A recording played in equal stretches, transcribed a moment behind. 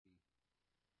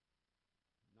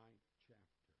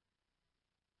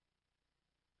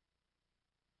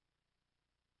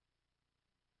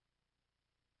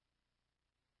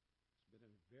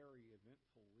very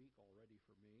eventful week already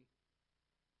for me.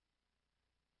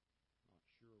 Not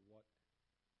sure what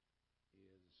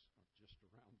is just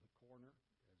around the corner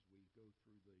as we go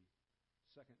through the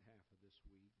second half of this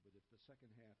week. But if the second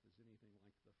half is anything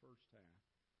like the first half,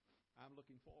 I'm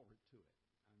looking forward to it.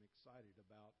 I'm excited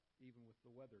about, even with the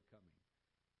weather coming,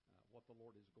 what the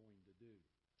Lord is going to do.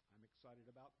 I'm excited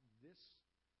about this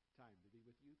time to be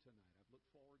with you tonight. I've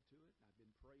looked forward to it. I've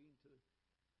been praying to this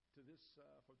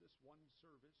for this one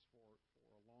service for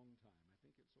a long time. I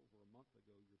think it's over a month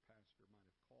ago your pastor might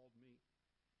have called me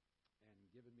and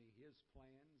given me his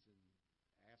plans and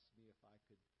asked me if I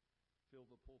could fill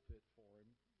the pulpit for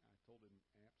him. I told him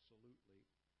absolutely.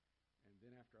 And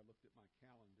then after I looked at my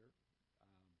calendar,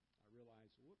 I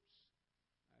realized, whoops,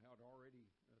 I had already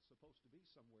supposed to be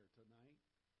somewhere tonight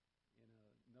in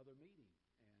another meeting.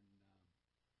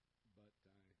 But I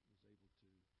was able to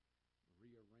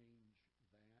rearrange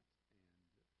that and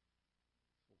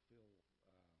fulfill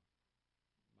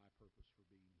my purpose for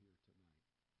being here tonight.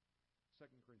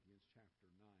 2 Corinthians chapter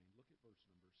 9, look at verse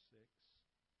number 6.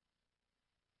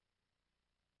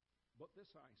 But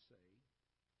this I say,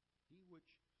 he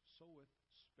which soweth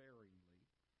sparingly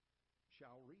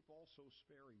shall reap also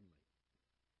sparingly.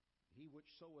 He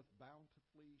which soweth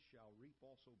bountifully shall reap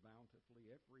also bountifully,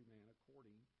 every man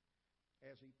according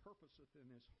as he purposeth in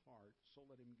his heart, so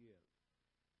let him give.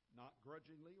 Not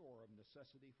grudgingly or of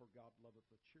necessity, for God loveth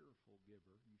a cheerful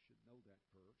giver. You should know that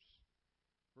verse.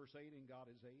 Verse 8, and God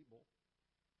is able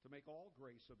to make all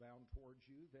grace abound towards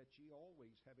you, that ye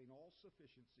always, having all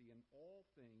sufficiency in all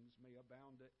things, may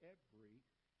abound to every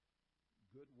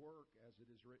good work, as it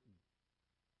is written.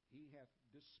 He hath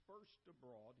dispersed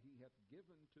abroad, he hath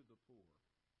given to the poor.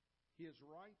 His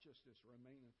righteousness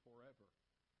remaineth forever.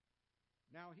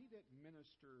 Now he that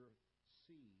ministereth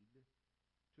seed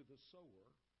to the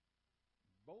sower,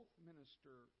 both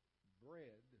minister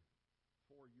bread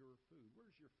for your food. Where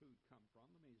does your food come from?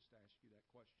 Let me just ask you that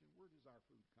question. Where does our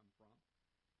food come from?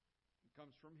 It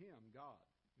comes from Him, God.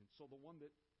 And so the one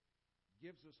that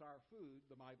gives us our food,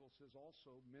 the Bible says,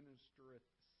 also ministereth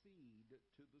seed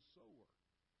to the sower.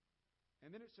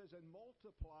 And then it says, and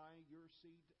multiply your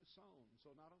seed sown.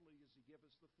 So not only does He give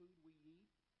us the food we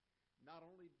eat, not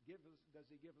only does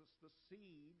He give us the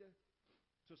seed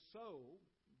to sow,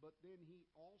 but then He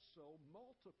also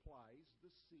multiplies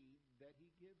the seed that He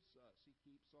gives us. He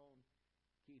keeps on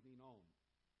keeping on.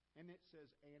 And it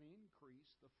says, and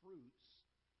increase the fruits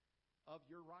of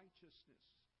your righteousness.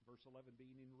 Verse 11,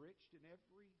 being enriched in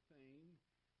everything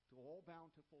to all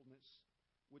bountifulness,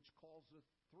 which causeth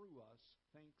through us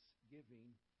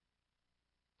thanksgiving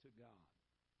to God.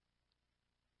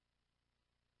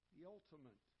 The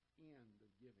ultimate end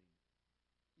of giving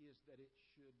is that it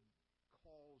should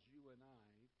cause you and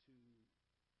I to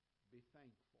be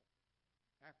thankful.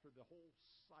 After the whole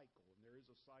cycle, and there is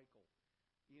a cycle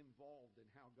involved in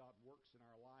how God works in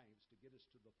our lives to get us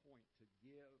to the point to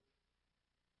give.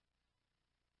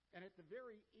 And at the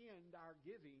very end, our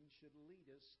giving should lead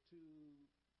us to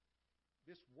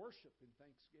this worship and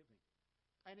thanksgiving.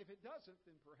 And if it doesn't,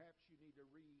 then perhaps you need to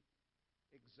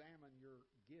re-examine your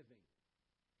giving.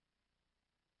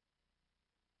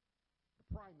 The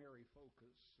primary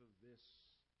focus of this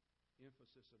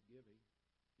emphasis of giving,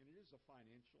 and it is a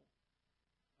financial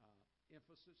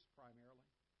emphasis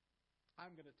primarily.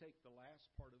 I'm going to take the last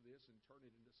part of this and turn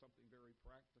it into something very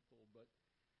practical, but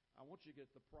I want you to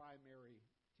get the primary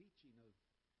teaching of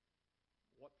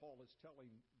what Paul is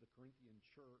telling the Corinthian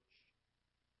church.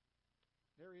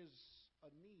 There is a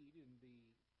need in the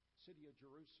city of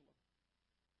Jerusalem.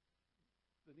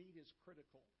 The need is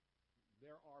critical.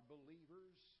 There are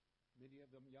believers, many of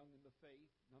them young in the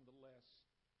faith. Nonetheless,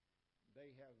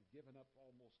 they have given up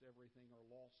almost everything or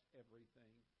lost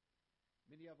everything.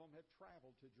 Many of them have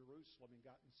traveled to Jerusalem and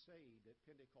gotten saved at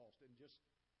Pentecost and just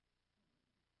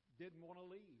didn't want to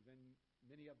leave. And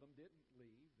many of them didn't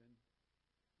leave. And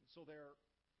so they're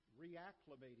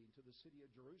reacclimating to the city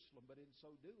of Jerusalem. But in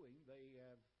so doing, they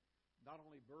have not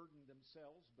only burdened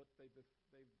themselves, but they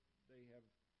have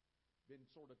been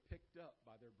sort of picked up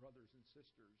by their brothers and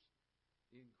sisters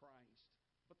in Christ.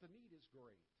 But the need is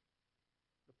great.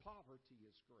 The poverty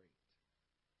is great.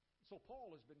 So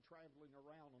Paul has been traveling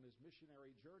around on his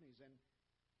missionary journeys, and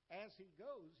as he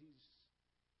goes, he's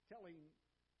telling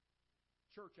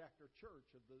church after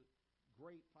church of the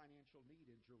great financial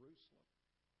need in Jerusalem.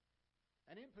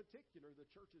 And in particular, the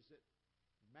churches at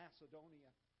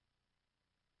Macedonia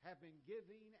have been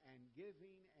giving and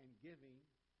giving and giving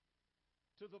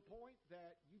to the point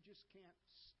that you just can't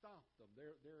stop them.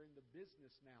 They're in the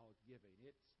business now of giving.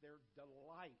 It's their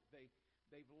delight.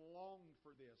 They've longed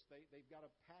for this. They've got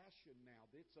a passion now.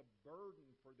 It's a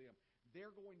burden for them.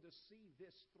 they're going to see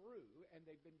this through, and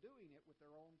they've been doing it with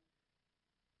their own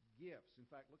gifts. In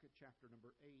fact, look at chapter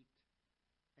number 8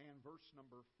 and verse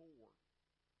number 4.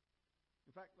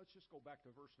 In fact, let's just go back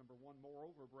to verse number 1.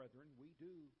 Moreover, brethren, we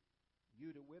do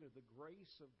you to wit of the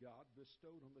grace of God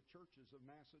bestowed on the churches of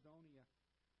Macedonia,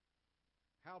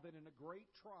 how that in a great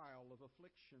trial of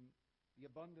affliction, the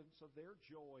abundance of their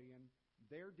joy and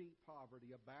their deep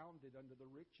poverty abounded unto the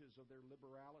riches of their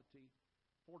liberality.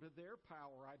 For to their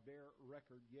power I bear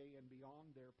record, yea, and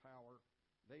beyond their power,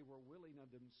 they were willing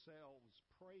of themselves,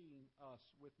 praying us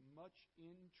with much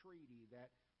entreaty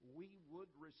that we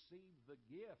would receive the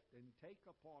gift and take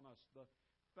upon us the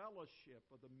fellowship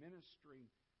of the ministering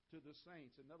to the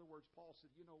saints. In other words, Paul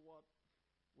said, you know what?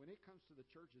 When it comes to the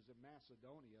churches of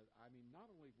Macedonia, I mean,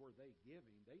 not only were they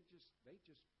giving, they just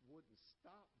wouldn't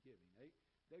stop giving.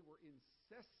 They were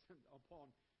incessant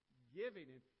upon giving.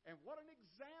 And what an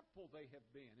example they have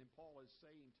been. And Paul is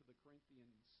saying to the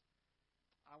Corinthians,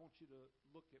 I want you to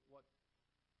look at what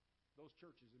those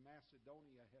churches in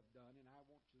Macedonia have done, and I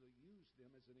want you to use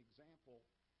them as an example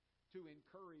to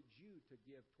encourage you to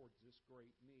give towards this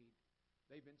great need.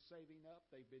 They've been saving up.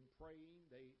 They've been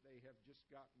praying. They have just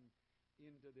gotten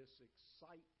into this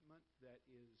excitement that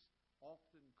is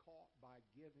often caught by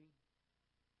giving.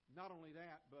 Not only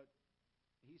that, but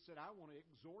he said, I want to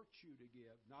exhort you to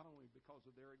give, not only because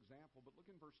of their example, but look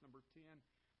in verse number 10.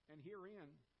 And herein,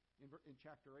 in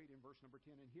chapter 8, in verse number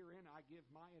 10, and herein I give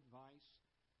my advice,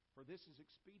 for this is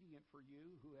expedient for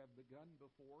you who have begun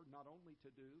before, not only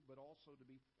to do, but also to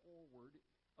be forward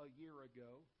a year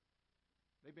ago.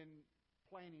 They've been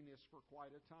planning this for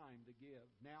quite a time to give.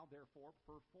 Now, therefore,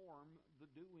 perform the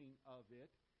doing of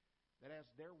it, that as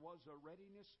there was a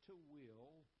readiness to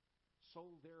will,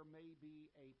 so there may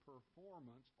be a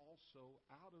performance also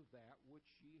out of that which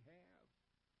ye have.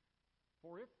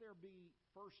 For if there be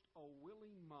first a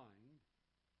willing mind,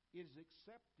 it is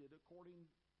accepted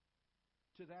according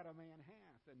to that a man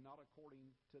hath, and not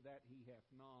according to that he hath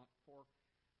not. For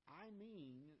I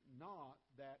mean not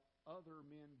that other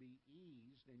men be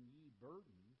eased and ye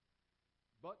burdened,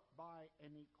 but by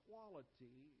an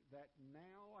equality, that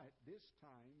now at this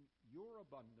time your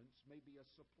abundance may be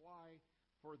a supply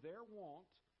for their want,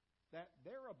 that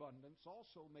their abundance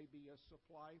also may be a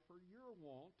supply for your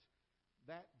want,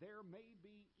 that there may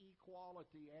be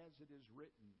equality, as it is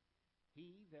written,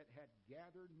 he that had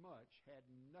gathered much had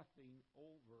nothing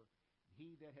over.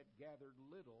 He that had gathered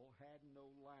little had no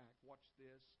lack. Watch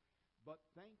this. But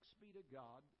thanks be to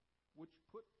God, which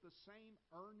put the same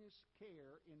earnest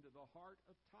care into the heart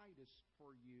of Titus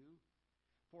for you.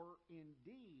 For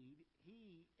indeed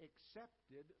he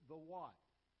accepted the what?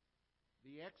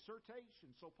 The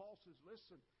exhortation. So Paul says,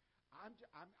 listen,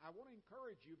 I want to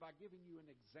encourage you by giving you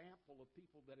an example of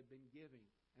people that have been giving.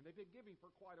 And they've been giving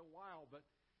for quite a while, but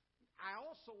I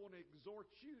also want to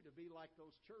exhort you to be like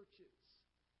those churches.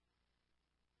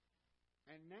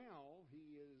 And now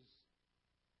he is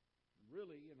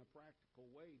really, in a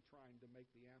practical way, trying to make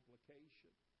the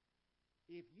application.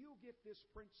 If you get this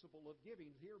principle of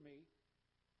giving, hear me,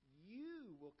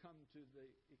 you will come to the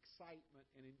excitement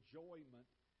and enjoyment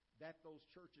that those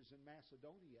churches in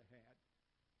Macedonia had.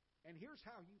 And here's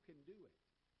how you can do it.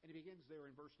 And it begins there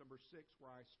in verse number 6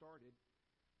 where I started.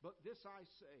 But this I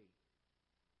say,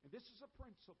 and this is a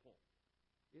principle.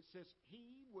 It says,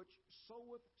 he which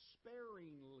soweth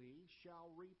sparingly shall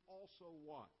reap also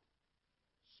what?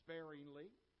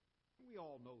 Sparingly. We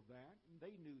all know that, and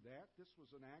they knew that. This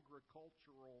was an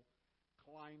agricultural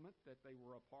climate that they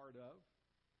were a part of.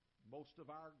 Most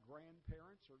of our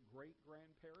grandparents or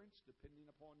great-grandparents, depending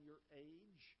upon your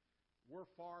age, were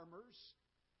farmers.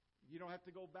 You don't have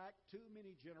to go back too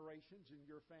many generations in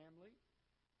your family.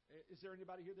 Is there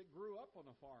anybody here that grew up on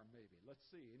a farm, maybe? Let's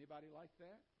see. Anybody like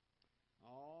that?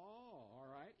 Oh, all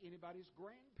right. Anybody's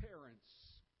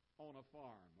grandparents on a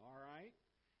farm, all right?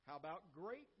 How about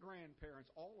great-grandparents?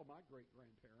 All of my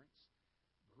great-grandparents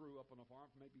grew up on a farm,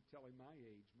 maybe telling my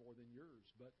age more than yours.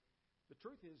 But the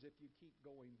truth is, if you keep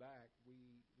going back,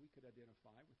 we could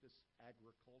identify with this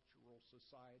agricultural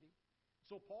society.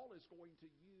 So Paul is going to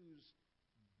use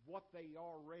what they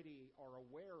already are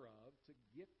aware of to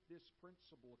get this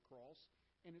principle across,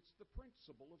 and it's the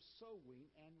principle of sowing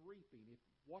and reaping. If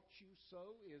what you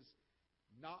sow is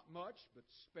not much, but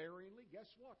sparingly, guess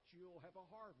what? You'll have a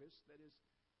harvest that is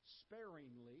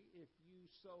sparingly. If you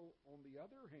sow, on the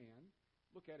other hand,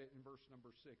 look at it in verse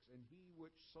number 6, and he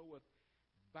which soweth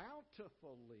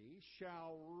bountifully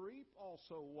shall reap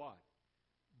also what?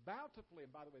 Bountifully.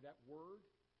 And by the way, that word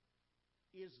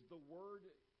is the word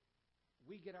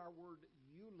we get our word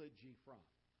eulogy from.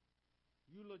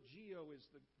 Eulogio is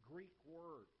the Greek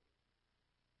word.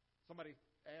 Somebody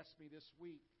asked me this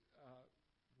week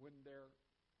when their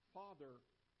father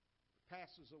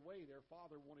passes away. Their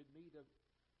father wanted me to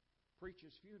preach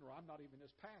his funeral. I'm not even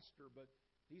his pastor, but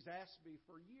he's asked me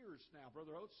for years now,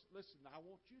 Brother Oates, listen, I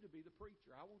want you to be the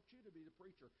preacher. I want you to be the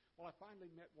preacher. Well, I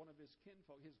finally met one of his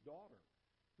kinfolk, his daughter,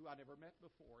 who I never met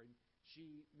before, and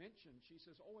she mentioned, she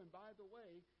says, oh, and by the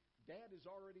way, Dad has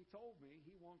already told me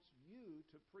he wants you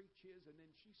to preach his, and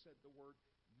then she said the word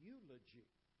eulogy,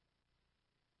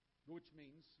 which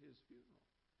means his funeral.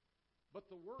 But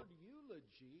the word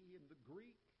eulogy in the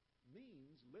Greek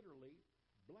means literally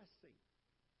blessing.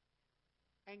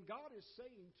 And God is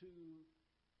saying to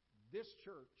this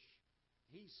church,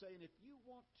 He's saying if you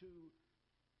want to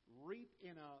reap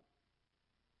in a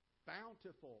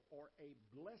bountiful or a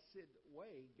blessed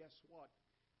way, guess what?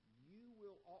 You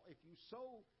will, if you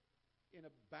sow in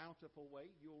a bountiful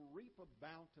way, you'll reap a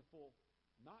bountiful,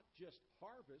 not just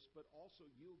harvest, but also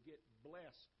you'll get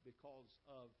blessed because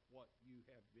of what you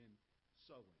have been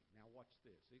sowing. Now watch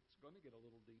this. It's going to get a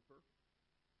little deeper.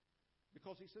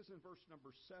 Because he says in verse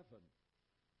number 7,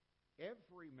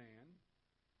 every man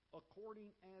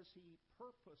according as he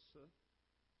purposeth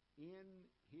in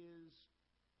his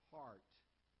heart.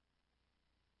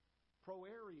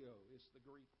 Proerio is the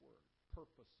Greek word,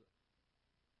 purposeth.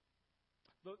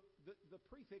 The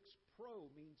prefix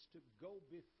pro means to go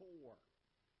before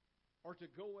or to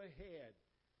go ahead.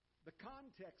 The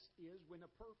context is when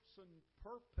a person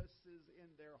purposes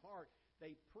in their heart,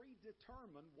 they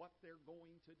predetermine what they're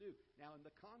going to do. Now, in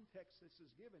the context this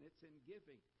is given, it's in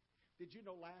giving. Did you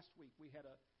know last week we had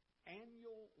an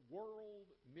annual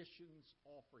world missions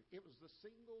offering? It was the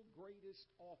single greatest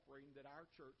offering that our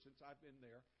church, since I've been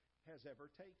there, has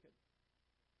ever taken.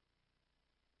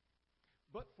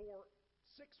 But for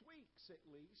 6 weeks at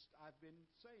least, I've been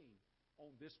saying,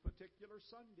 on this particular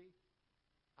Sunday,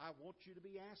 I want you to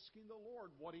be asking the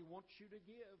Lord what He wants you to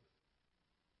give.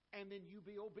 And then you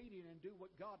be obedient and do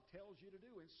what God tells you to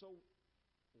do. And so,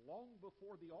 long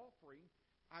before the offering,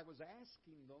 I was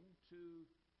asking them to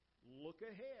look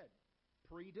ahead,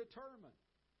 predetermine,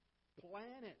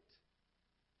 plan it.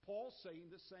 Paul's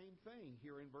saying the same thing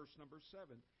here in verse number 7.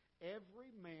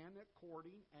 Every man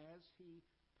according as he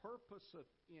purposeth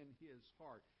in his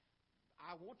heart.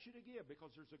 I want you to give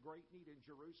because there's a great need in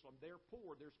Jerusalem. They're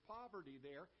poor. There's poverty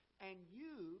there. And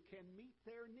you can meet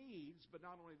their needs. But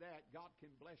not only that, God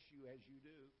can bless you as you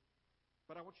do.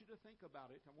 But I want you to think about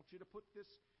it. I want you to put this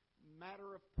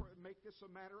make this a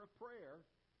matter of prayer.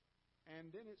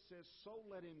 And then it says, so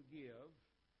let him give,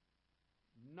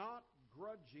 not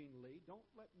grudgingly. Don't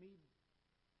let me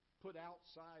put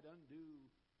outside undue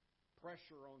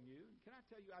pressure on you. Can I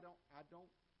tell you, I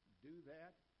don't do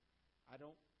that. I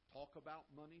don't talk about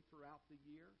money throughout the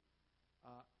year.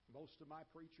 Most of my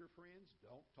preacher friends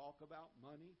don't talk about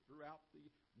money throughout the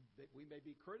year. We may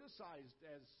be criticized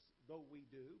as though we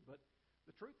do, but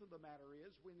the truth of the matter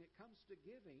is when it comes to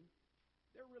giving,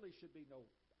 there really should be no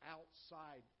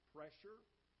outside pressure,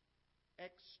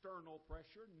 external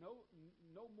pressure, no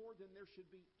more than there should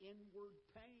be inward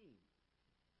pain.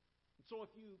 So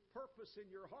if you purpose in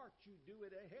your heart, you do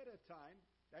it ahead of time,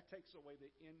 that takes away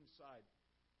the inside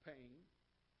pain.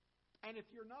 And if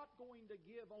you're not going to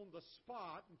give on the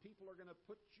spot and people are going to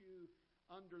put you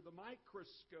under the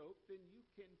microscope, then you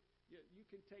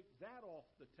can take that off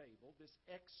the table, this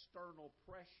external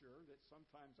pressure that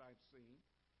sometimes I've seen.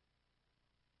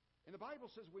 And the Bible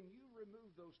says when you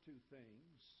remove those two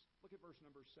things, look at verse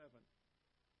number 7.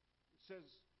 It says,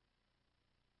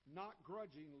 not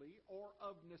grudgingly or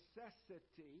of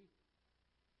necessity.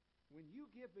 When you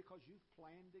give because you've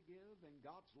planned to give and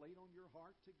God's laid on your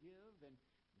heart to give and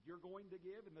you're going to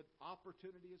give and the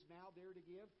opportunity is now there to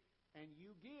give and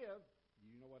you give,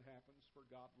 you know what happens? For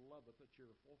God loveth a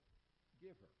cheerful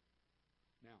giver.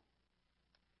 Now,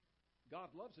 God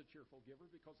loves a cheerful giver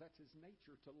because that's His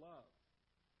nature to love.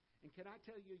 And can I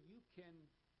tell you,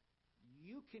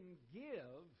 you can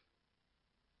give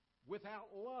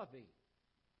without loving,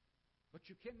 but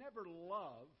you can never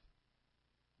love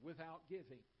without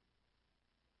giving.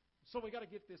 So we got to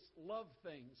get this love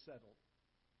thing settled.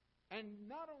 And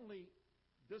not only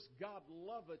does God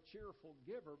love a cheerful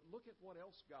giver, look at what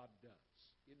else God does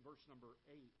in verse number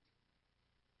 8.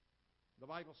 The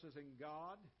Bible says, and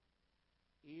God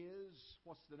is,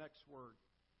 what's the next word?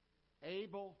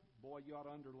 Able. Boy, you ought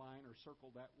to underline or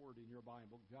circle that word in your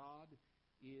Bible. God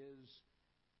is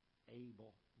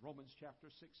able. Romans chapter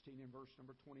 16 and verse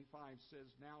number 25 says,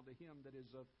 now to Him that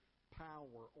is of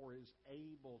power or is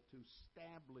able to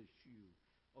establish you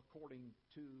according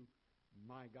to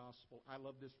my gospel. I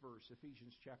love this verse,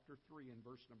 Ephesians chapter 3 and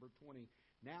verse number 20.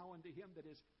 Now unto Him that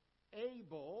is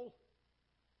able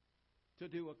to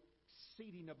do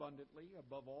exceeding abundantly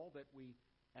above all that we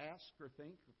ask or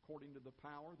think, according to the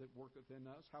power that worketh in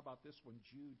us. How about this one,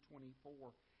 Jude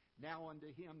 24? Now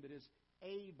unto Him that is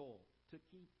able to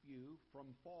keep you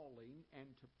from falling and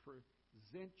to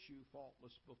present you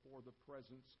faultless before the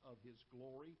presence of His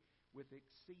glory with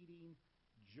exceeding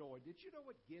joy. Did you know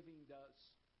what giving does?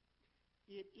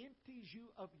 It empties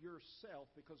you of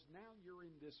yourself, because now you're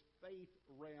in this faith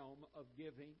realm of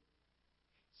giving.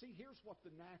 See, here's what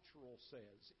the natural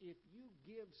says. If you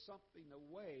give something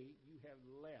away, you have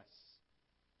less.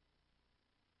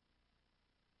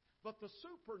 But the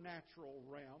supernatural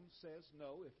realm says,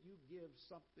 no, if you give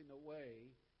something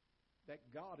away that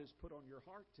God has put on your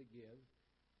heart to give,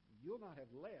 you'll not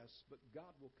have less, but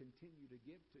God will continue to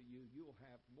give to you. You'll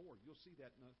have more. You'll see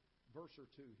that in a verse or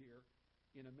two here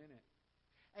in a minute.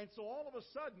 And so all of a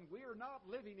sudden, we are not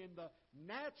living in the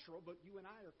natural, but you and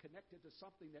I are connected to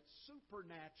something that's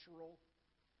supernatural.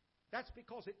 That's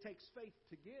because it takes faith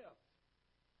to give.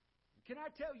 Can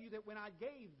I tell you that when I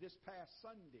gave this past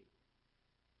Sunday,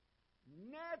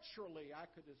 naturally I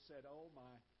could have said, oh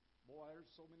my, boy,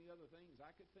 there's so many other things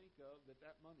I could think of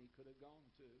that money could have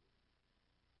gone to.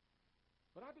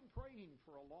 But I've been praying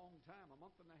for a long time, a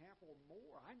month and a half or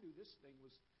more. I knew this thing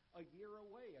was a year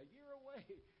away.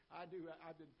 I've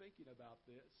been thinking about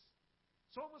this.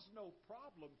 So it was no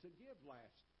problem to give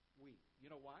last week.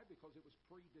 You know why? Because it was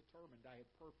predetermined. I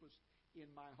had purpose in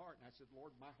my heart. And I said,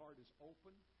 Lord, my heart is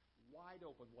open, wide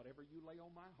open. Whatever you lay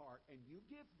on my heart and you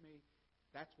give me,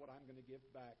 that's what I'm going to give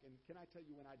back. And can I tell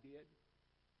you when I did?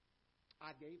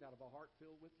 I gave out of a heart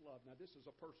filled with love. Now, this is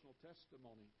a personal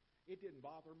testimony. It didn't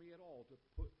bother me at all to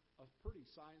put a pretty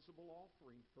sizable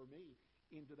offering for me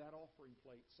into that offering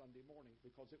plate Sunday morning,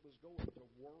 because it was going to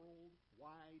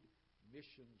worldwide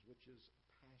missions, which is a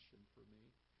passion for me,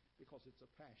 because it's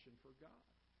a passion for God.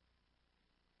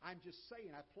 I'm just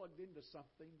saying I plugged into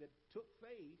something that took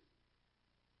faith,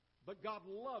 but God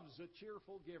loves a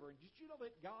cheerful giver. And did you know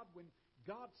that God, when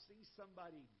God sees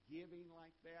somebody giving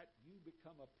like that, you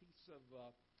become a piece of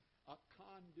a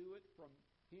conduit from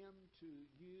Him to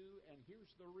you? And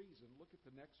here's the reason. Look at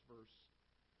the next verse.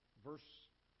 Verse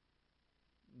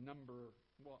number,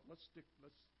 well, let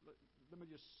me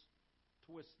just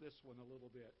twist this one a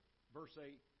little bit. Verse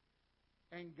 8.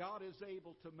 And God is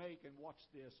able to make, and watch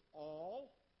this,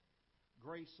 all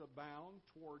grace abound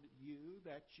toward you,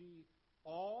 that ye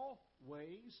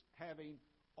always, having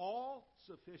all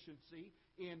sufficiency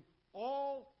in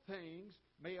all things,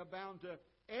 may abound to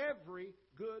every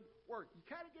good work. You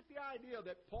kind of get the idea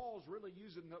that Paul's really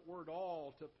using that word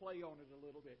all to play on it a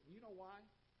little bit. You know why?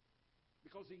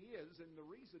 Because he is, and the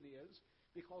reason is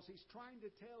because he's trying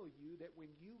to tell you that when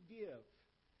you give,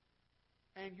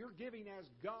 and you're giving as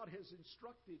God has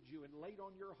instructed you and laid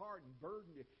on your heart and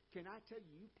burdened you, can I tell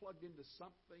you, you plugged into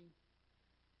something,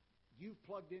 you've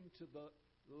plugged into the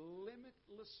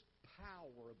limitless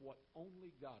power of what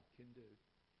only God can do.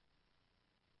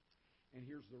 And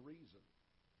here's the reason.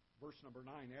 Verse number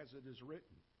 9, as it is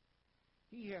written,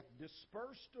 He hath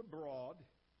dispersed abroad,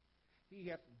 He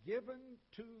hath given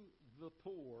to the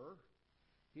poor,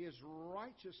 His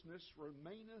righteousness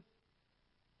remaineth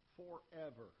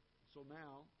forever. So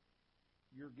now,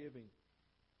 you're giving.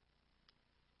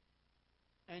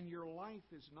 And your life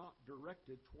is not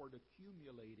directed toward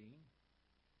accumulating.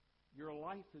 Your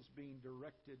life is being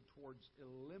directed towards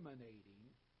eliminating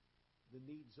the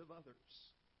needs of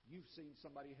others. You've seen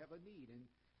somebody have a need, and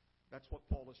that's what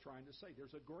Paul is trying to say.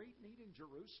 There's a great need in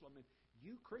Jerusalem, and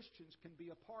you Christians can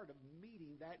be a part of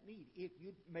meeting that need if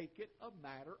you make it a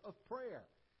matter of prayer.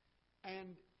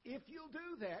 And if you'll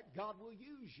do that, God will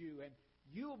use you, and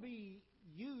you'll be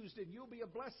used, and you'll be a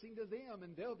blessing to them,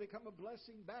 and they'll become a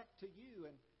blessing back to you.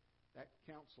 And that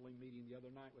counseling meeting the other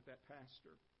night with that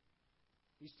pastor,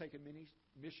 he's taken many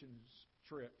missions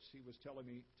trips. He was telling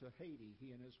me to Haiti,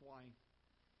 he and his wife.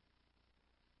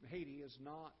 Haiti is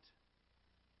not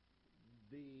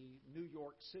the New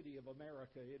York City of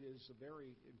America. It is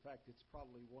in fact, it's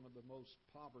probably one of the most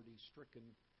poverty-stricken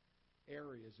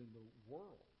areas in the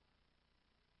world.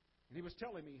 And he was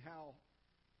telling me how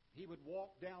he would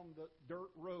walk down the dirt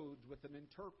roads with an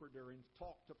interpreter and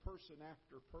talk to person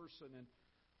after person. And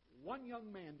one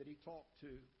young man that he talked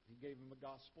to, he gave him a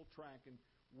gospel tract and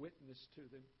witnessed to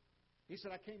them. He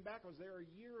said, I came back, I was there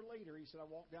a year later. He said, I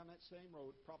walked down that same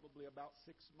road, probably about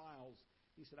 6 miles.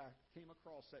 He said, I came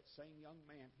across that same young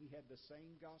man. He had the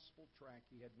same gospel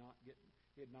tract. He had not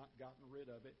gotten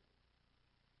rid of it.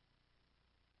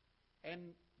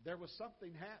 And there was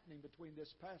something happening between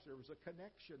this pastor. There was a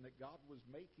connection that God was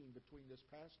making between this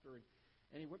pastor.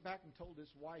 And he went back and told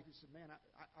his wife, he said, man,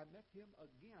 I met him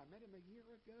again. I met him a year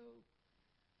ago.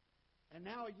 And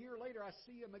now a year later I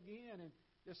see him again, and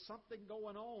there's something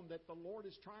going on that the Lord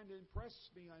is trying to impress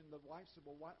me. And the wife said,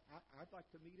 well, I'd like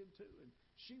to meet him too. And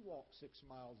she walked 6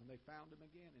 miles, and they found him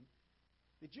again. And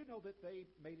did you know that they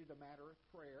made it a matter of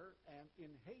prayer? And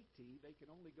in Haiti, they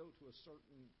can only go to a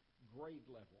certain grade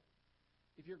level.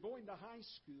 If you're going to high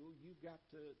school, you've got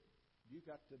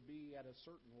to be at a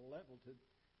certain level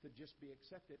to just be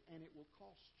accepted, and it will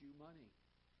cost you money.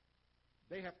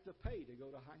 They have to pay to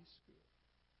go to high school.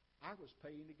 I was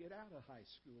paying to get out of high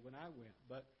school when I went,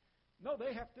 but no,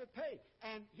 they have to pay.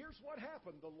 And here's what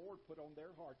happened. The Lord put on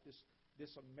their heart,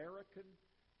 this American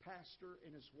pastor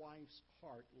and his wife's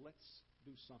heart, let's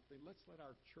do something. Let's let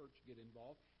our church get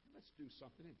involved. Let's do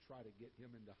something and try to get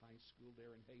him into high school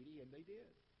there in Haiti, and they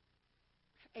did.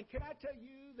 And can I tell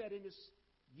you that in his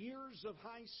years of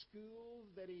high school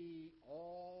that he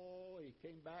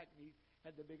came back and he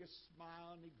had the biggest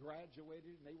smile and he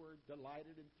graduated and they were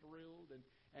delighted and thrilled,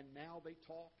 and now they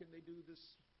talk and they do this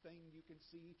thing. You can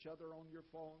see each other on your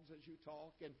phones as you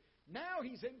talk, and now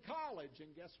he's in college,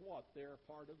 and guess what? They're a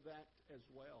part of that as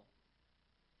well.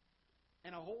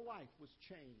 And a whole life was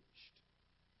changed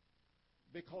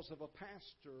because of a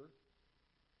pastor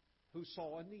who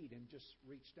saw a need and just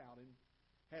reached out and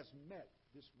has met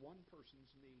this one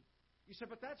person's need. You say,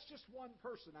 but that's just one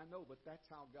person. I know, but that's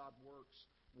how God works,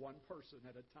 one person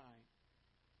at a time.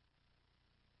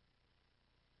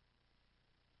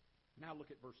 Now look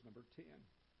at verse number 10.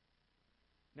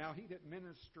 Now he that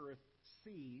ministereth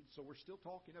seed, so we're still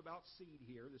talking about seed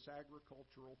here, this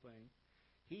agricultural thing.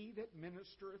 He that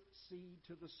ministereth seed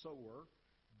to the sower,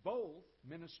 both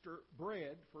minister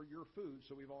bread for your food.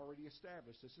 So we've already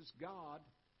established this is God.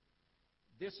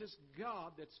 This is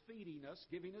God that's feeding us,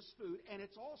 giving us food, and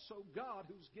it's also God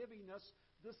who's giving us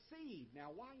the seed.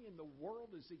 Now, why in the world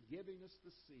is He giving us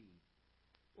the seed?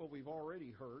 Well, we've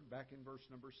already heard back in verse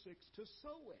number 6, to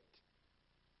sow it.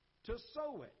 To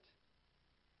sow it.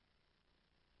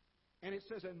 And it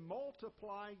says, and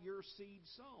multiply your seed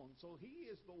sown. So He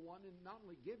is the one in not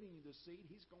only giving you the seed,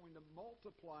 He's going to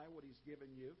multiply what He's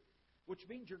given you, which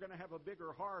means you're going to have a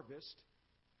bigger harvest.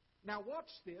 Now watch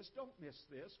this, don't miss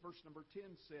this. Verse number 10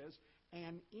 says,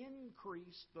 and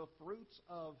increase the fruits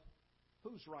of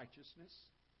whose righteousness?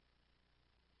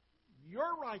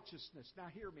 Your righteousness. Now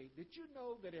hear me. Did you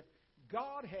know that if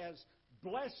God has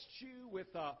blessed you with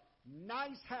a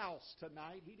nice house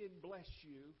tonight, He didn't bless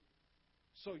you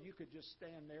so you could just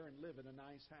stand there and live in a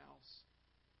nice house.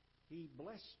 He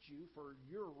blessed you for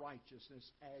your righteousness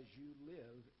as you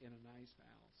live in a nice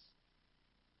house.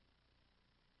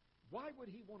 Why would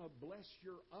He want to bless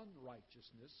your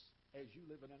unrighteousness as you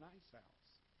live in a nice house?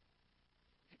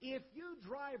 If you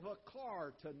drive a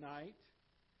car tonight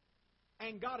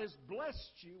and God has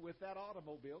blessed you with that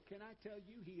automobile, can I tell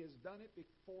you He has done it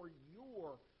for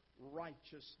your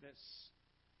righteousness?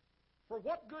 For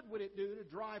what good would it do to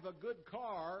drive a good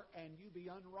car and you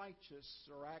be unrighteous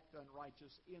or act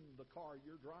unrighteous in the car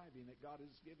you're driving that God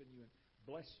has given you and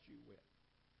blessed you with?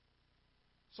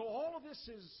 So all of this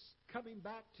is coming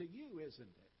back to you, isn't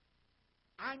it?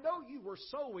 I know you were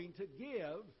sowing to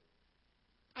give,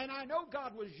 and I know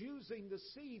God was using the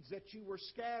seeds that you were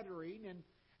scattering,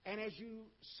 and as you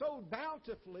sowed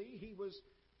bountifully, He was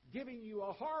giving you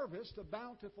a harvest, a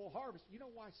bountiful harvest. You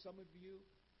know why some of you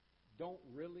don't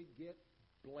really get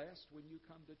blessed when you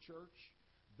come to church?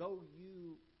 Though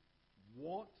you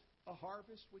want a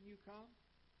harvest when you come,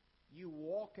 you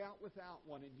walk out without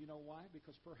one. And you know why?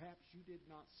 Because perhaps you did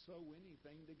not sow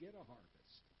anything to get a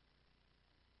harvest.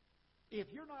 If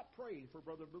you're not praying for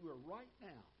Brother Booher right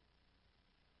now,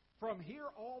 from here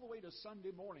all the way to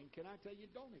Sunday morning, can I tell you,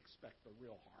 don't expect a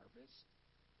real harvest.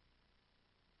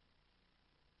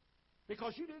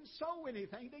 Because you didn't sow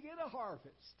anything to get a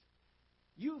harvest.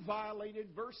 You violated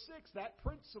verse 6, that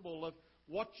principle of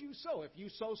what you sow. If you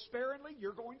sow sparingly,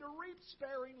 you're going to reap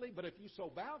sparingly. But if you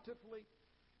sow bountifully,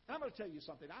 I'm going to tell you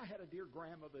something. I had a dear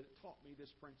grandmother that taught me this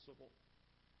principle.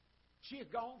 She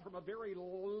had gone from a very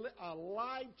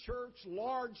live church,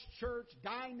 large church,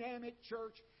 dynamic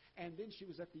church, and then she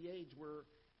was at the age where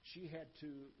she had to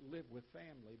live with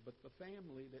family. But the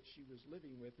family that she was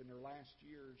living with in her last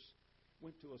years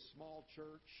went to a small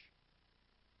church,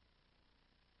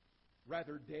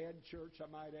 rather dead church, I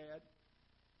might add.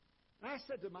 And I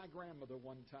said to my grandmother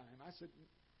one time,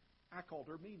 I called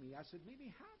her Mimi. I said,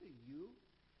 Mimi, how do you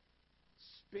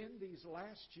spend these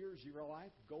last years of your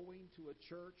life going to a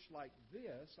church like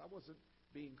this? I wasn't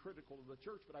being critical of the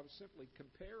church, but I was simply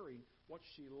comparing what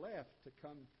she left to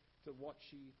come to what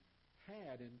she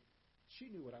had. And she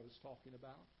knew what I was talking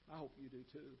about. I hope you do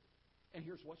too. And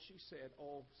here's what she said.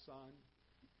 Oh, son,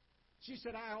 She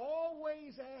said, I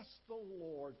always ask the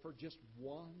Lord for just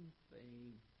one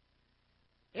thing.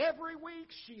 Every week,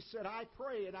 she said, I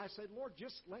pray, and I said, Lord,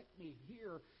 just let me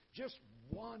hear just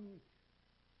one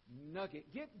nugget.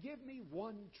 Give me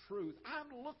one truth.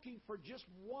 I'm looking for just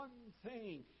one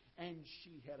thing. And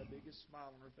she had the biggest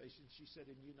smile on her face, and she said,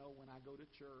 and you know, when I go to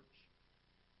church,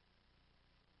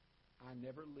 I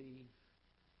never leave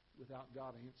without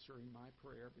God answering my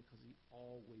prayer because He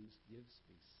always gives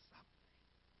me something.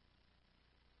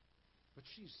 But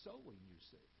she's sowing, you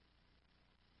see.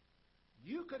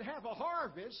 You could have a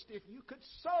harvest if you could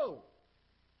sow.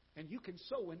 And you can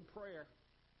sow in prayer.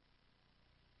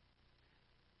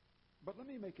 But let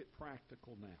me make it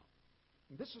practical now.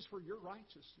 And this is for your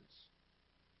righteousness.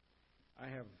 I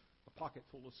have a pocket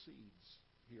full of seeds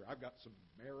here. I've got some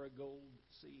marigold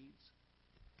seeds.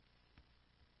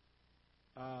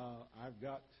 I've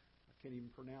got, I can't even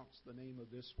pronounce the name of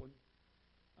this one.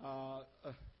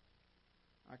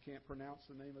 I can't pronounce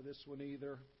the name of this one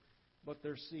either. But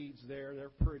there's seeds there. They're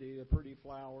pretty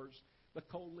flowers. The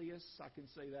coleus, I can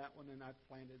say that one, and I've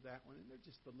planted that one, and they're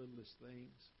just the littlest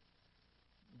things.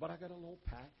 But I got a little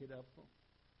packet of them.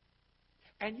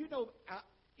 And you know,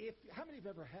 how many have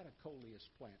ever had a coleus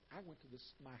plant? I went to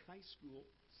my high school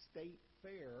state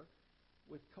fair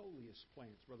with coleus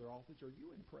plants. Brother Aldridge, are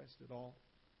you impressed at all?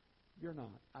 You're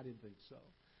not. I didn't think so.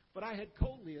 But I had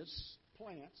coleus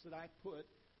plants that I put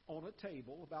on a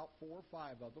table, about 4 or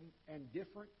 5 of them, and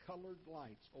different colored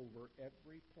lights over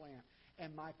every plant.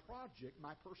 And my project,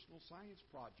 my personal science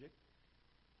project,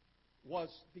 was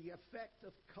the effect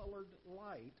of colored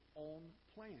light on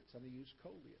plants. And I used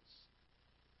coleus.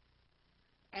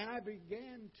 And I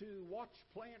began to watch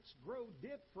plants grow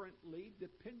differently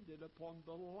dependent upon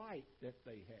the light that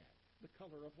they had, the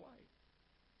color of light.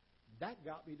 That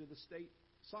got me to the state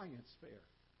science fair.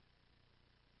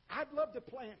 I'd love to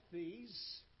plant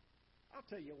these. I'll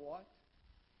tell you what.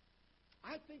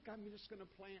 I think I'm just going to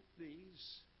plant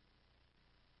these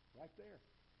right there.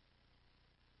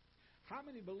 How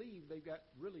many believe they've got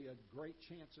really a great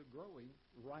chance of growing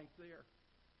right there?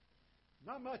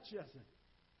 Not much, is it?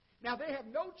 Now, they have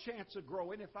no chance of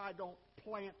growing if I don't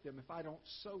plant them, if I don't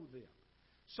sow them.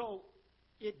 So,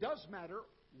 it does matter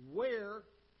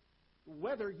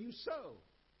whether you sow.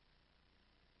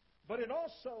 But it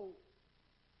also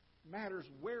matters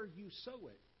where you sow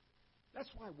it. That's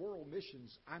why world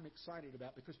missions I'm excited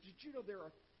about, because did you know there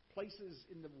are places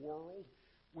in the world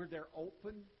where they're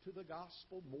open to the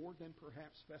gospel more than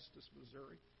perhaps Festus,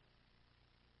 Missouri?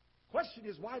 Question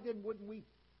is, why then wouldn't we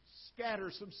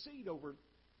scatter some seed over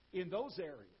in those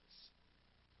areas?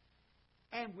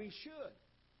 And we should.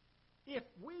 If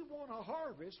we want to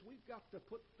harvest, we've got to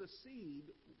put the seed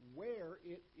where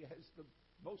it has the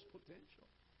most potential.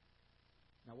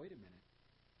 Now, wait a minute.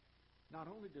 Not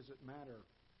only does it matter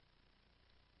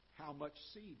how much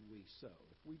seed we sow.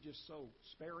 If we just sow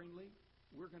sparingly,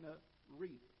 we're going to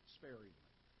reap sparingly.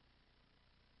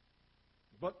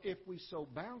 But if we sow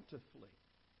bountifully,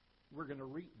 we're going to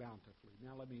reap bountifully.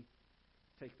 Now let me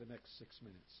take the next 6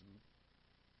 minutes and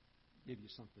give you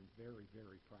something very,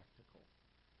 very practical.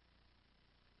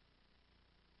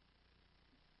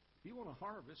 If you want to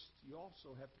harvest, you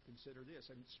also have to consider this.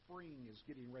 And spring is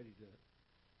getting ready to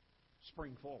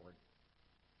spring forward.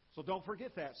 So don't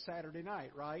forget that Saturday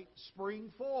night, right? Spring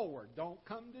forward. Don't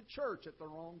come to church at the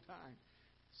wrong time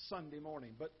Sunday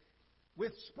morning. But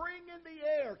with spring in the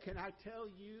air, can I tell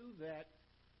you that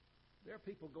there are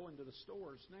people going to the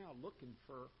stores now looking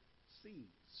for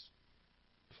seeds,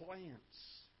 plants.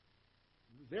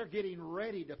 They're getting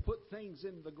ready to put things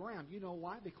in the ground. You know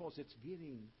why? Because it's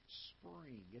getting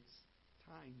spring. It's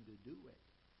time to do it.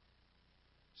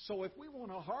 So if we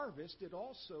want to harvest, it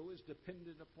also is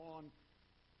dependent upon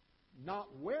not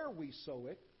where we sow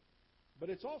it, but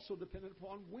it's also dependent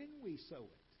upon when we sow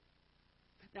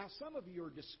it. Now, some of you are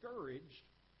discouraged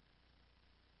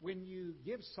when you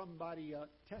give somebody a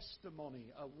testimony,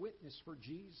 a witness for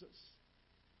Jesus,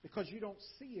 because you don't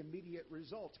see immediate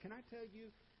results. Can I tell you,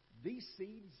 these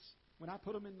seeds, when I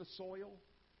put them in the soil,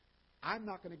 I'm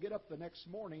not going to get up the next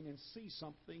morning and see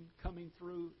something coming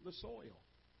through the soil.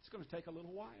 It's going to take a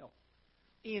little while.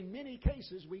 In many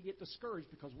cases, we get discouraged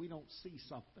because we don't see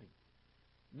something,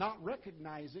 not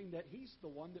recognizing that He's the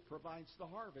one that provides the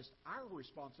harvest. Our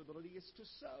responsibility is to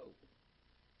sow.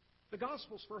 The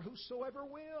gospel's for whosoever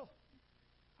will.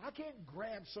 I can't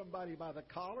grab somebody by the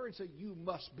collar and say, you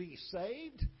must be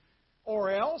saved,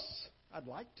 or else. I'd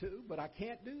like to, but I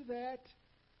can't do that.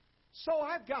 So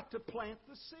I've got to plant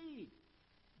the seed.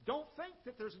 Don't think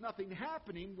that there's nothing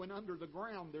happening when under the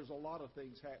ground there's a lot of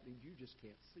things happening. You just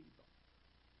can't see them.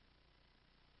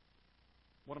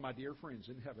 One of my dear friends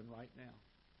in heaven right now,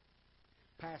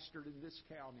 pastored in this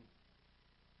county.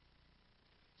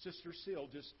 Sister Seal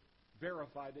just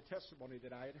verified the testimony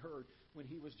that I had heard. When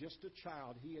he was just a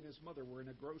child, he and his mother were in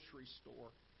a grocery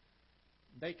store.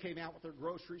 They came out with their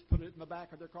groceries, put it in the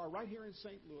back of their car right here in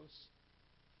St. Louis.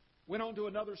 Went on to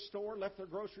another store, left their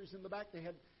groceries in the back. They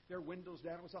had their windows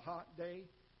down. It was a hot day.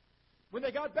 When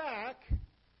they got back,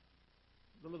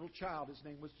 the little child, his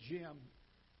name was Jim,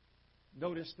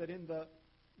 noticed that in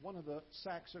one of the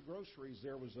sacks of groceries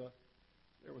there was a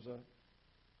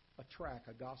tract,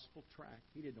 a gospel tract.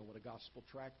 He didn't know what a gospel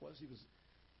tract was. He was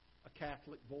a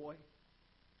Catholic boy.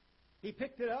 He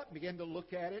picked it up and began to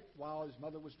look at it while his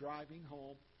mother was driving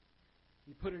home.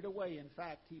 He put it away. In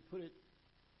fact, he put it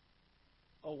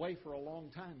away for a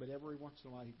long time, but every once in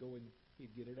a while he'd go and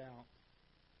he'd get it out.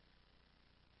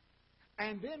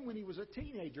 And then when he was a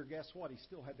teenager, guess what? He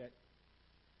still had that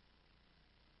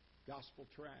gospel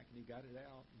tract, and he got it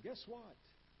out. And guess what?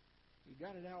 He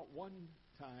got it out one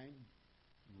time,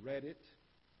 read it,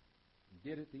 and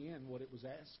did at the end what it was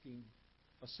asking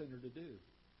a sinner to do.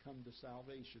 Come to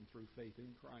salvation through faith in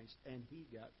Christ. And he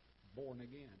got born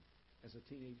again as a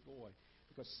teenage boy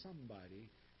because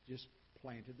somebody just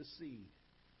planted the seed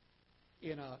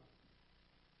in a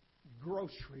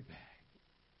grocery bag.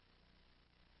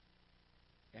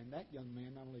 And that young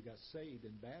man not only got saved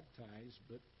and baptized,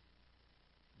 but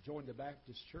joined a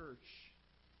Baptist church,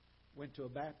 went to a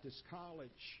Baptist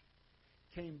college,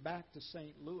 came back to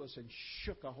St. Louis and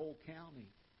shook a whole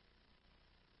county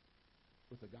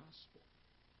with the gospel.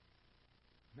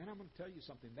 Man, I'm going to tell you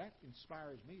something. That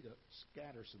inspires me to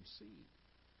scatter some seed.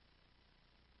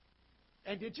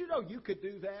 And did you know you could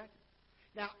do that?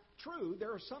 Now, true,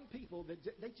 there are some people that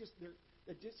just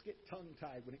get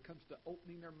tongue-tied when it comes to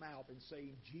opening their mouth and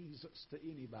saying Jesus to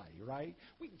anybody, right?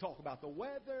 We can talk about the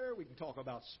weather, we can talk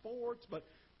about sports, but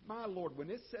my Lord, when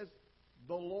it says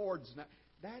the Lord's name,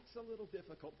 that's a little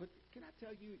difficult. But can I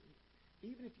tell you,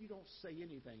 even if you don't say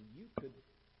anything, you could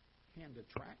hand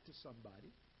a tract to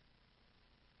somebody.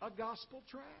 A gospel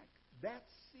tract. That's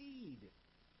seed.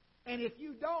 And if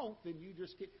you don't, then you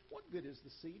just get... What good is the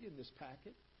seed in this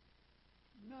packet?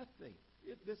 Nothing.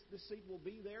 The seed will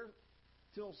be there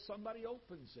till somebody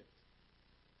opens it.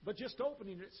 But just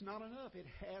opening it's not enough. It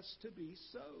has to be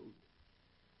sowed.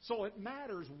 So it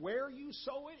matters where you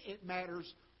sow it. It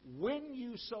matters when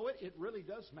you sow it. It really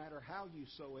does matter how you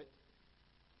sow it.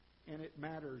 And it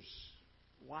matters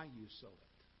why you sow it.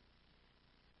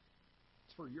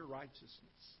 It's for your righteousness.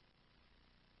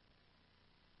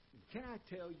 Can I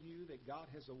tell you that God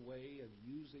has a way of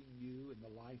using you in the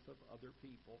life of other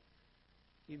people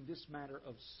in this matter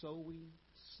of sowing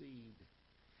seed?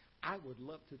 I would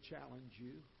love to challenge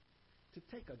you to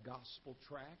take a gospel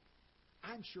tract.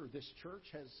 I'm sure this church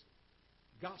has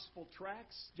gospel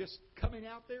tracts just coming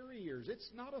out their ears.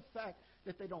 It's not a fact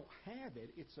that they don't have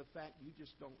it. It's a fact you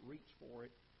just don't reach for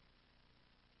it.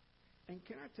 And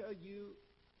can I tell you,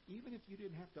 even if you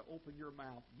didn't have to open your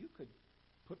mouth, you could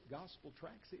put gospel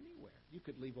tracts anywhere. You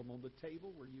could leave them on the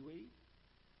table where you eat.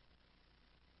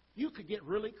 You could get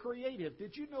really creative.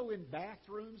 Did you know in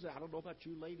bathrooms, I don't know about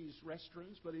you ladies'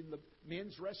 restrooms, but in the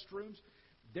men's restrooms,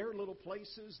 there are little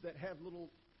places that have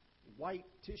little white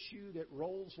tissue that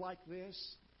rolls like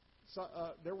this. So,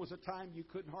 there was a time you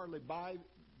couldn't hardly buy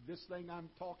this thing I'm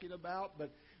talking about,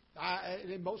 but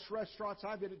in most restaurants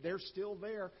I've been, they're still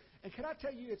there. And can I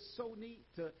tell you, it's so neat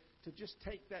to just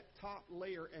take that top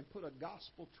layer and put a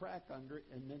gospel tract under it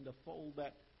and then to fold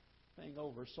that thing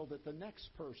over so that the next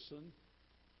person,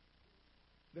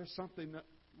 there's something that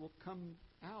will come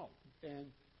out. And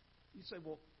you say,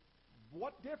 well,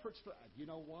 what difference? You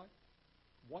know what?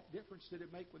 What difference did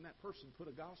it make when that person put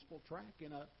a gospel tract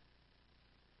in a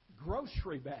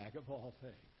grocery bag of all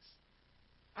things?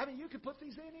 I mean, you could put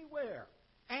these anywhere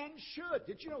and should.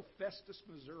 Did you know Festus,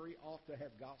 Missouri ought to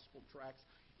have gospel tracts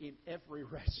in every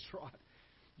restaurant?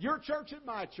 Your church and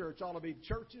my church ought to be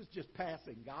churches just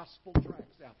passing gospel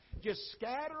tracts out, just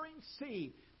scattering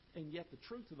seed. And yet the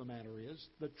truth of the matter is,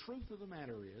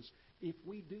 if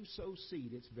we do sow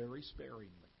seed, it's very sparingly.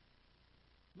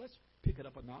 Let's pick it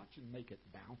up a notch and make it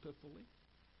bountifully.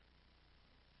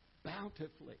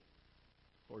 Bountifully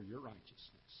for your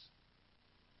righteousness.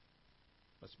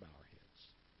 Let's bow our heads.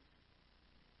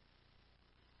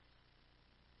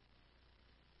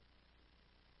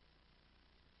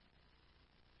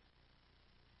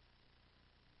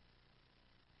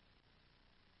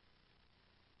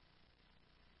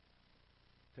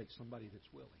 Take somebody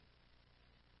that's willing.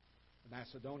 The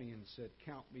Macedonians said,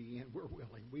 count me in. We're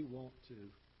willing. We want to.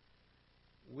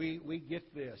 We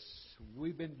get this.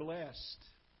 We've been blessed.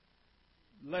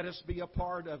 Let us be a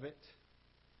part of it.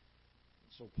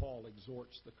 Apostle Paul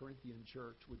exhorts the Corinthian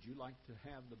church, would you like to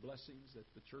have the blessings that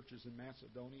the churches in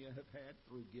Macedonia have had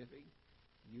through giving?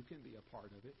 You can be a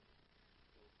part of it.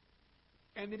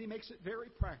 And then he makes it very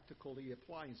practical. He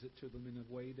applies it to them in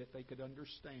a way that they could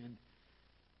understand.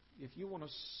 If you want to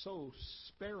sow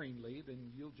sparingly,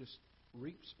 then you'll just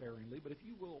reap sparingly. But if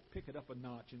you will pick it up a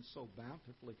notch and sow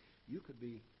bountifully, you could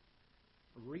be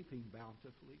reaping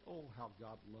bountifully. Oh, how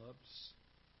God loves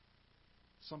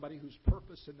somebody whose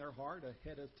purpose in their heart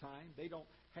ahead of time. They don't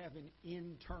have an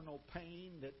internal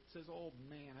pain that says, oh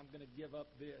man, I'm going to give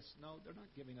up this. No, they're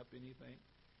not giving up anything.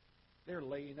 They're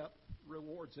laying up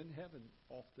rewards in heaven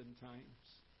oftentimes.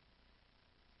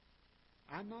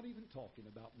 I'm not even talking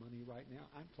about money right now.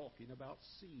 I'm talking about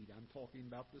seed. I'm talking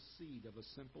about the seed of a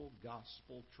simple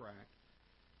gospel tract.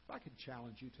 If I could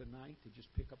challenge you tonight to just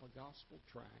pick up a gospel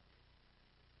tract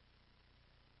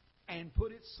and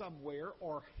put it somewhere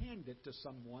or hand it to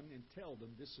someone and tell them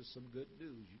this is some good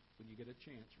news. When you get a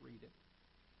chance, read it.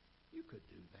 You could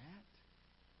do that.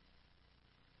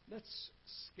 Let's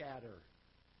scatter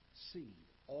seed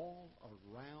all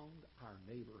around our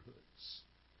neighborhoods,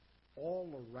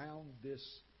 all around this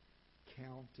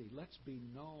county. Let's be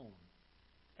known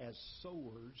as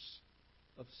sowers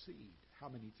of seed. How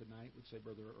many tonight would say,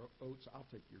 Brother Oates, I'll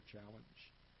take your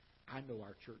challenge. I know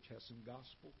our church has some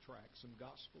gospel tracts, some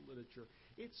gospel literature.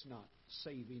 It's not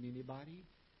saving anybody.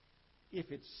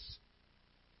 If it's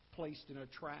placed in a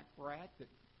tract rack that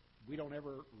we don't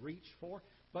ever reach for,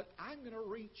 but I'm going to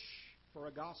reach for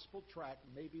a gospel tract,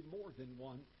 maybe more than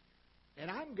one,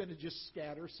 and I'm going to just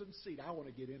scatter some seed. I want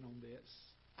to get in on this.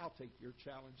 I'll take your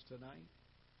challenge tonight.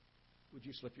 Would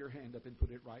you slip your hand up and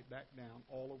put it right back down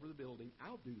all over the building?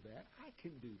 I'll do that. I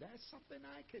can do that. It's something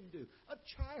I can do. A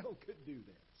child could do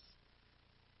this.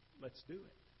 Let's do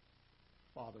it.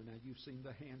 Father, now you've seen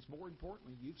the hands. More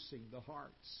importantly, you've seen the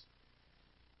hearts.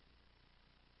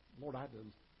 Lord, I'd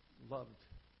have loved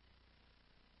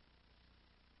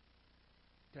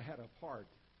to have a part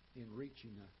in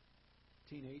reaching a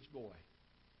teenage boy.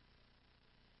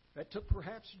 That took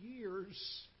perhaps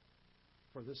years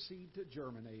for the seed to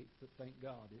germinate, but thank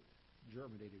God it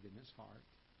germinated in his heart.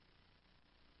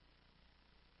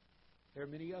 There are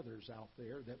many others out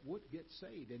there that would get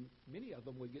saved, and many of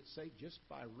them would get saved just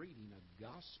by reading a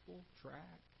gospel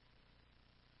tract.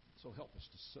 So help us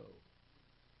to sow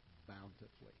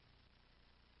bountifully.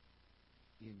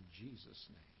 In Jesus'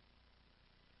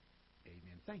 name,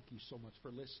 amen. Thank you so much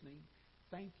for listening.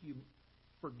 Thank you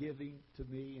for giving to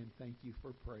me, and thank you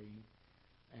for praying.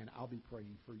 And I'll be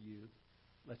praying for you.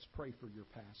 Let's pray for your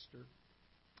pastor,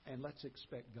 and let's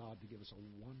expect God to give us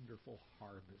a wonderful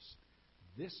harvest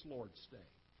this Lord's Day.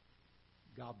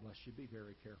 God bless you. Be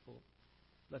very careful.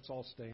 Let's all stand.